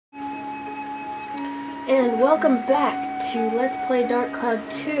And welcome back to Let's Play Dark Cloud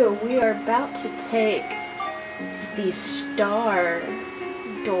 2. We are about to take the star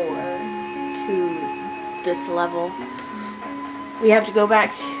door to this level. We have to go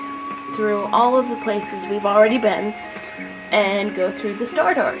back through all of the places we've already been and go through the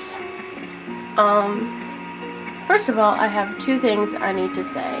star doors. First of all, I have two things I need to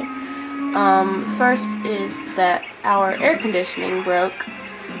say. First is that our air conditioning broke,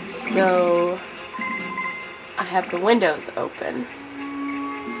 so I have the windows open.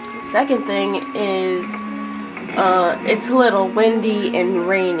 Second thing is, it's a little windy and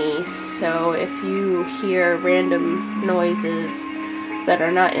rainy, so if you hear random noises that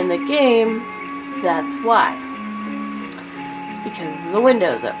are not in the game, that's why. It's because the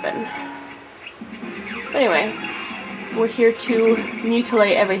window's open. But anyway, we're here to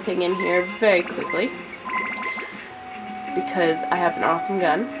mutilate everything in here very quickly, because I have an awesome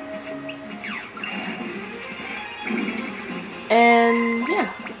gun. And yeah,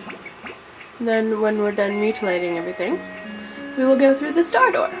 then when we're done mutilating everything, we will go through the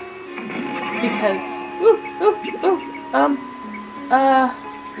star door. Because,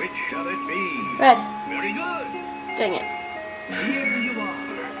 which shall it be? Red. Very good. Dang it. Here you are.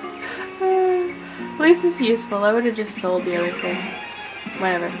 At least it's useful. I would have just sold the other thing.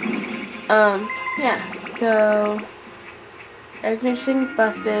 Whatever. Yeah, so air conditioning's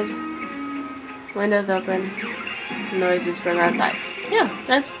busted, windows open, noises from outside. Yeah,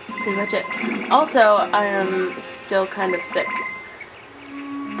 that's pretty much it. Also, I am still kind of sick,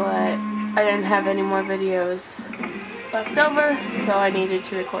 but I didn't have any more videos left over, so I needed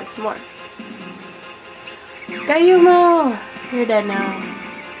to record some more. Gayumo! You're dead now.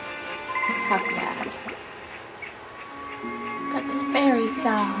 How sad. Got the fairy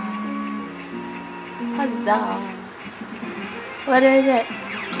song. Huzzah. What is it?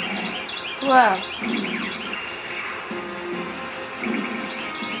 Whoa.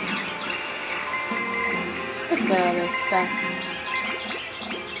 Look at all this stuff.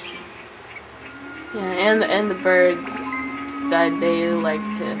 Yeah, and the birds decide they like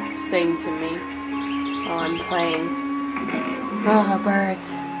to sing to me while I'm playing. Oh, birds.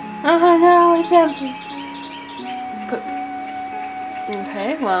 Oh no, it's empty. Poop.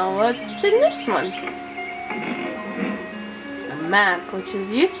 Okay, well, what's the next one? A map, which is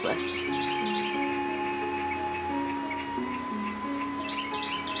useless.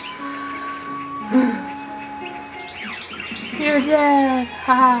 You're dead.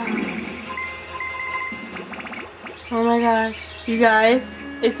 Haha. Oh my gosh. You guys,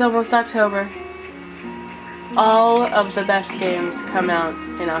 it's almost October. All of the best games come out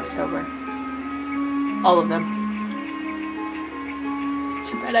in October. All of them. It's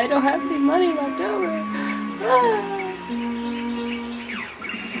too bad I don't have any money left over.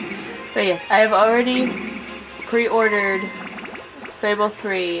 But yes, I have already pre-ordered Fable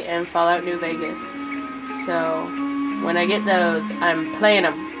 3 and Fallout New Vegas. So when I get those, I'm playing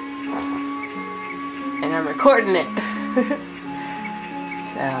them. And I'm recording it.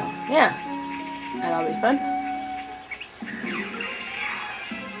 So, yeah. That'll be fun.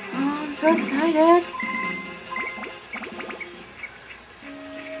 Oh, I'm so excited.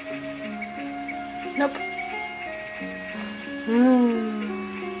 Nope.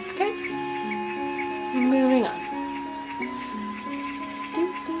 Okay. Moving on.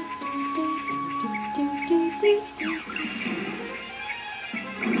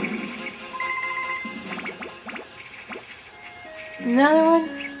 Another one.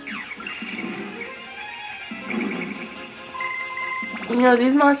 You know,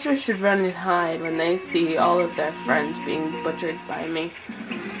 these monsters should run and hide when they see all of their friends being butchered by me.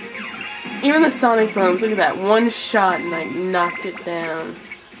 Even the sonic booms, look at that. One shot and I knocked it down.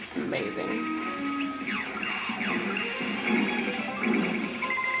 It's amazing.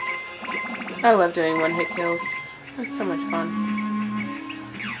 I love doing one-hit kills. That's so much fun.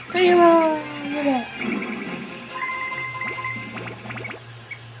 There you are! Look at that.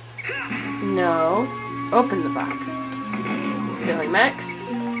 No. Open the box. Silly Max.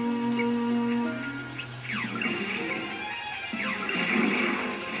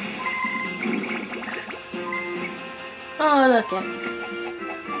 Oh, look at it.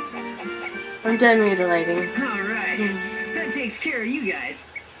 I'm done mutilating. Alright. That takes care of you guys.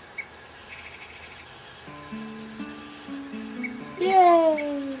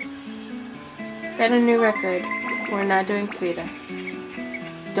 Yay! Got a new record. We're not doing Speeda.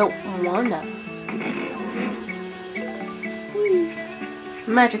 Don't wanna.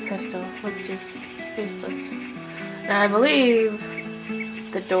 Magic crystal, which is useless. Now I believe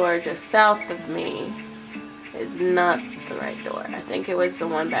the door just south of me is not the right door. I think it was the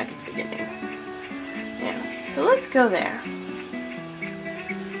one back at the beginning. Yeah, so let's go there.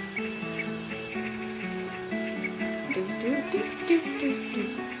 Do, do, do, do, do, do.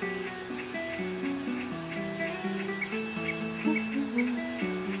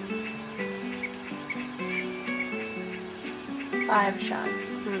 5 shots.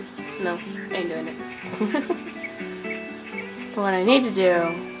 No, ain't doing it. But what I need to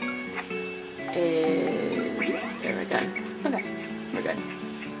do is... There we go. Okay, we're good.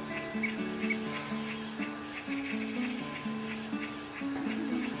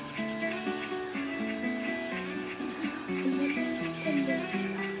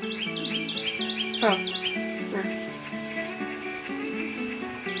 Oh.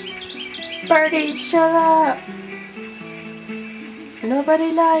 Birdies, shut up!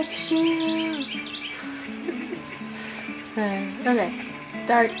 Nobody likes you! Okay.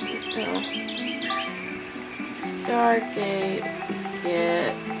 Start. No. Stargate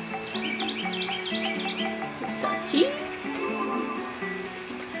gets start key.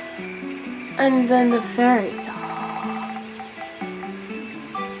 And then the fairies.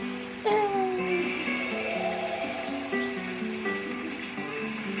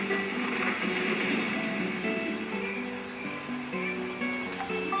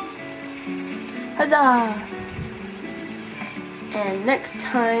 Huzzah! And next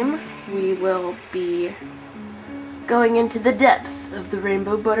time we will be going into the depths of the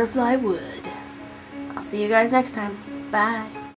Rainbow Butterfly Wood. I'll see you guys next time. Bye!